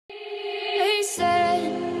They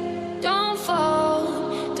said, don't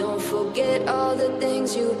fall, don't forget all the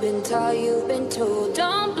things you've been taught, you've been told.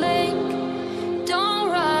 Don't blink, don't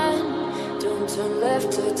run, don't turn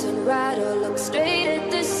left or turn right or look straight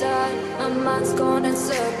at the sun. My mind's going in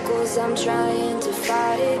circles, I'm trying to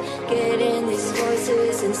fight it. Getting these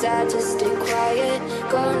voices inside to stay quiet.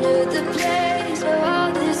 Going to the place where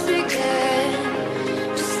all this began.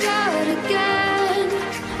 Just start again.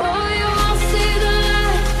 Oh, you won't see the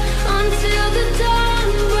light until the dawn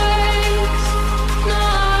breaks. No,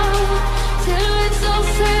 till it's all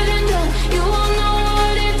said and done, you won't know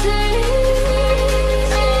what it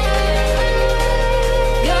takes.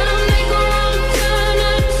 Gotta make a wrong turn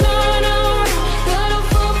and turn around. Gotta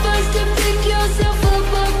fall fast to pick yourself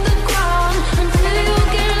up off the ground. Until you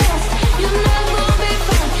get lost, you're not gonna be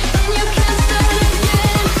found, and you can't start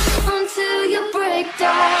again until you break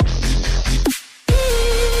down.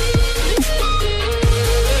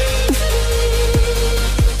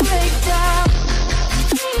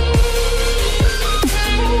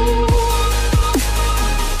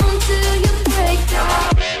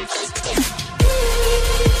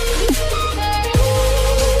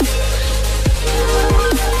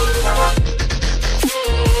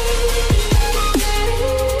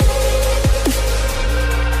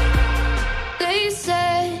 They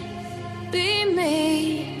said, be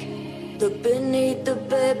meek, look beneath the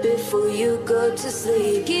bed before you go to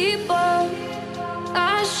sleep. Keep on,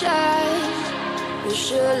 I shine. You'll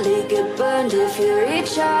surely get burned if you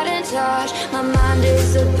reach out and touch. My mind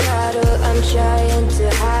is a battle, I'm trying to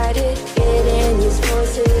hide it. Getting these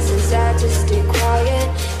voices inside to stay quiet.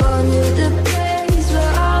 On to the place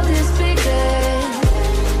where all this began.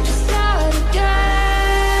 Just start again.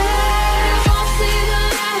 You won't see the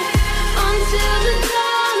light until the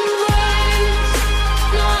dawn breaks.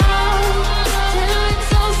 No, till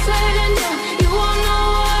it's all said and done, you won't know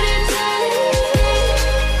what it takes.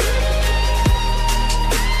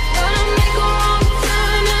 Gotta make a wrong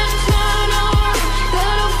turn and turn around.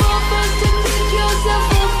 Gotta fall fast to pick yourself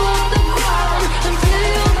up off the ground. Until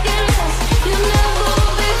you get lost, you'll never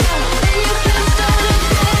be found, and you can't start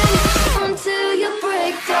again until you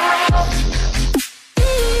break down.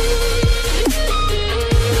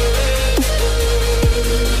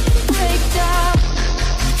 Break down.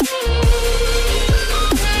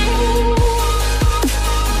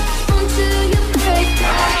 Until you break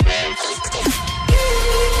down.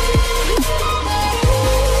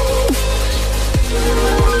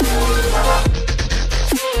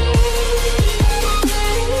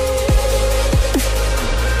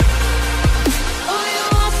 Oh, you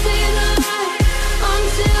won't see the light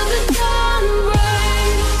until the dawn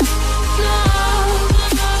breaks. No,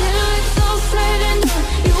 till it's all said and done,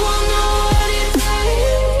 you won't know what it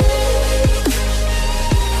takes.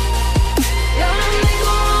 Gotta make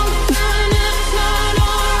a wrong turn and turn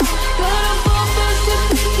around. Gotta fall fast to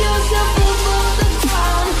pick yourself up off the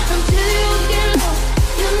ground. Until you get lost,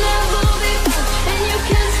 you'll never be found, and you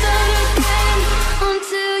can't start again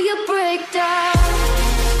until you break down.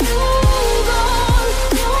 Hold on,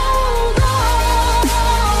 hold on.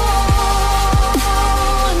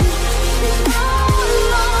 You're not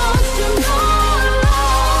lost, you're not lost.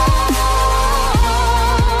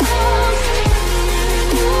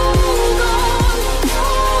 Hold on,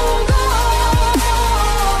 hold on.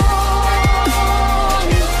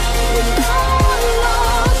 You're not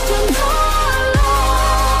lost, you're not lost.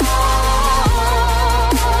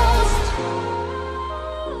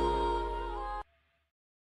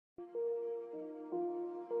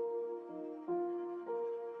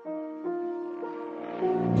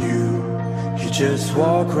 You just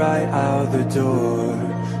walk right out the door.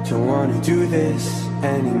 Don't wanna do this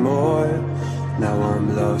anymore. Now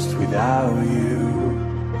I'm lost without you.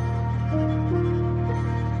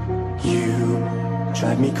 You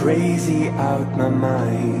drive me crazy out my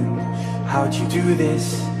mind. How'd you do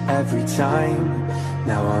this every time?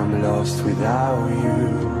 Now I'm lost without you.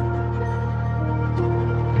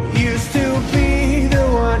 Used to be the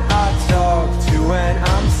one I talk to when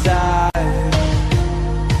I'm sad.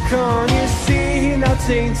 Can't you see now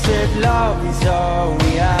tainted love is all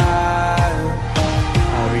we have?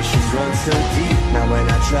 Our issues run so deep, now when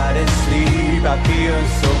I try to sleep I feel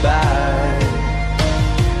so bad.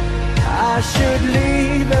 I should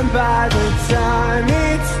leave, and by the time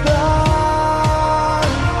it's done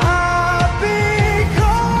I'll be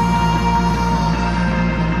gone.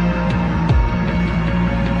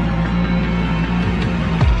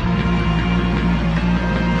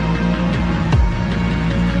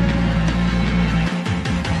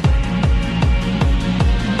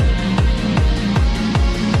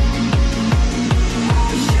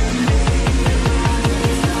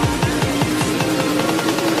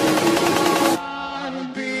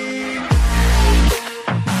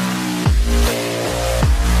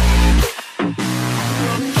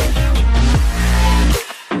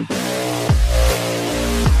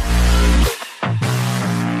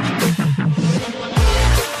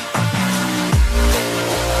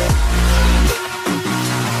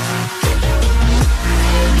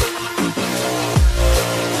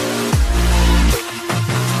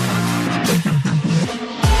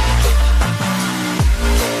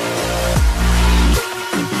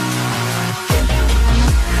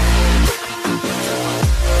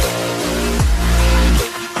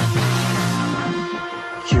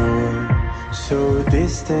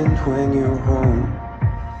 distant when you're home,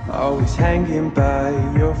 always hanging by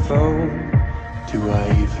your phone. Do I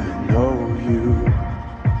even know you?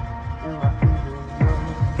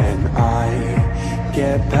 And I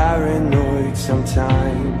get paranoid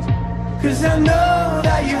sometimes, 'cause I know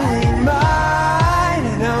that you ain't mine,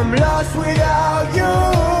 and I'm lost without you.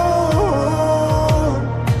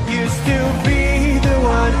 Used to be the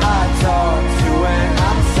one I talk to when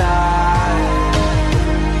I'm sad.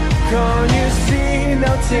 Can't you see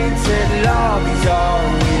now tainted love is all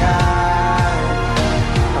we have?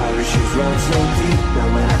 Our issues run so deep, now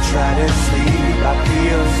when I try to sleep I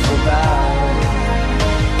feel so bad.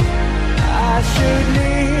 I should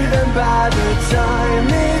leave them by the time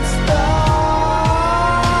it's done.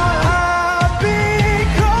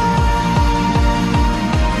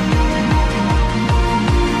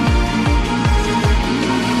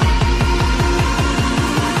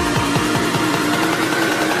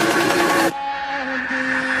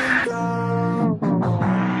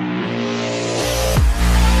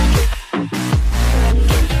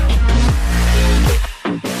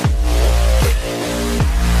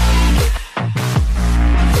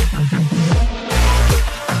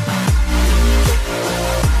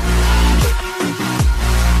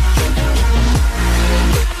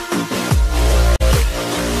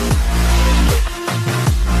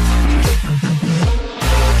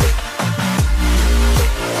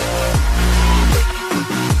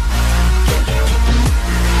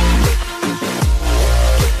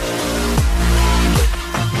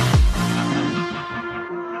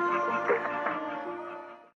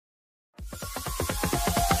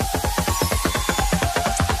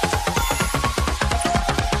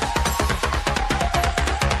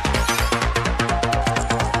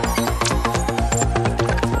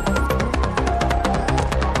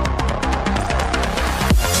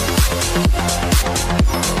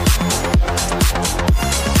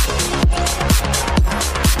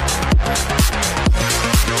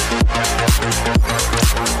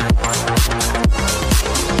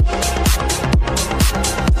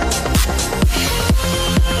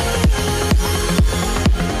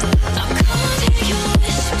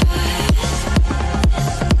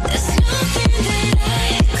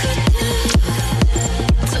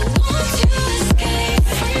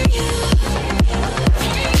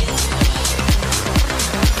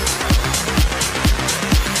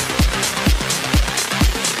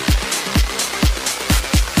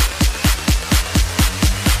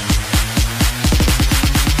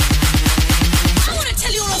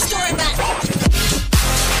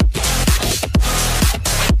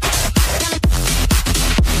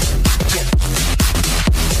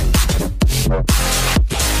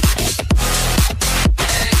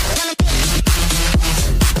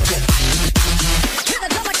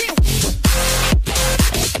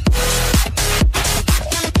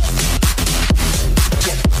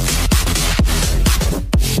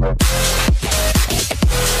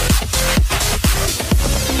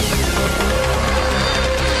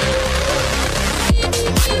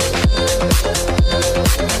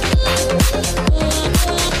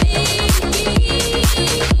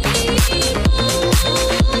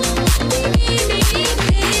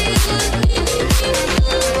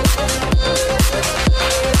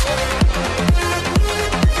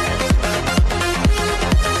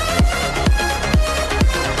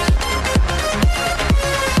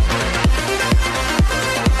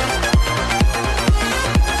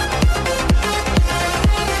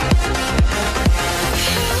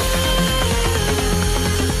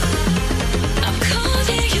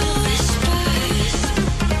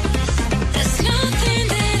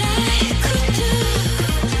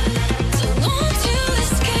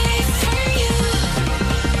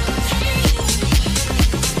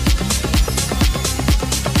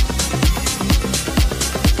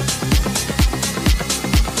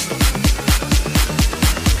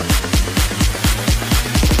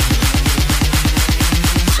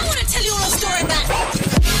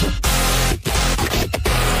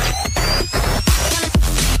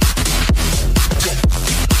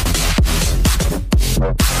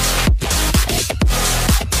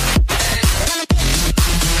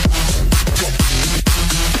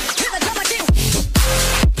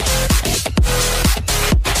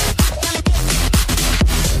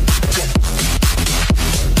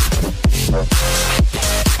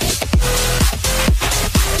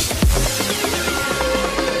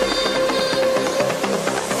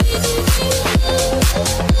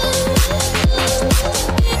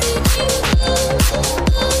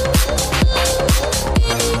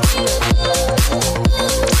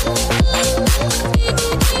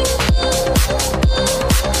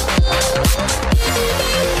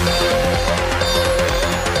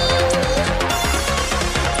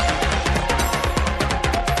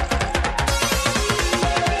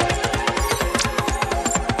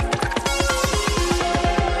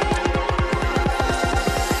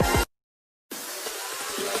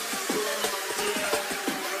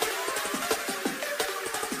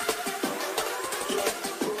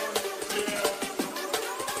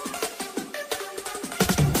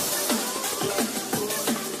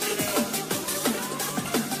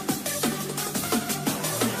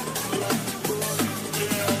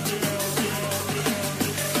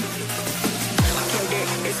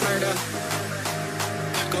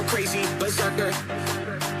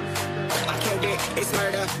 berserker. I killed it, it's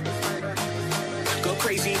murder. Go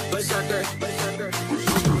crazy, berserker.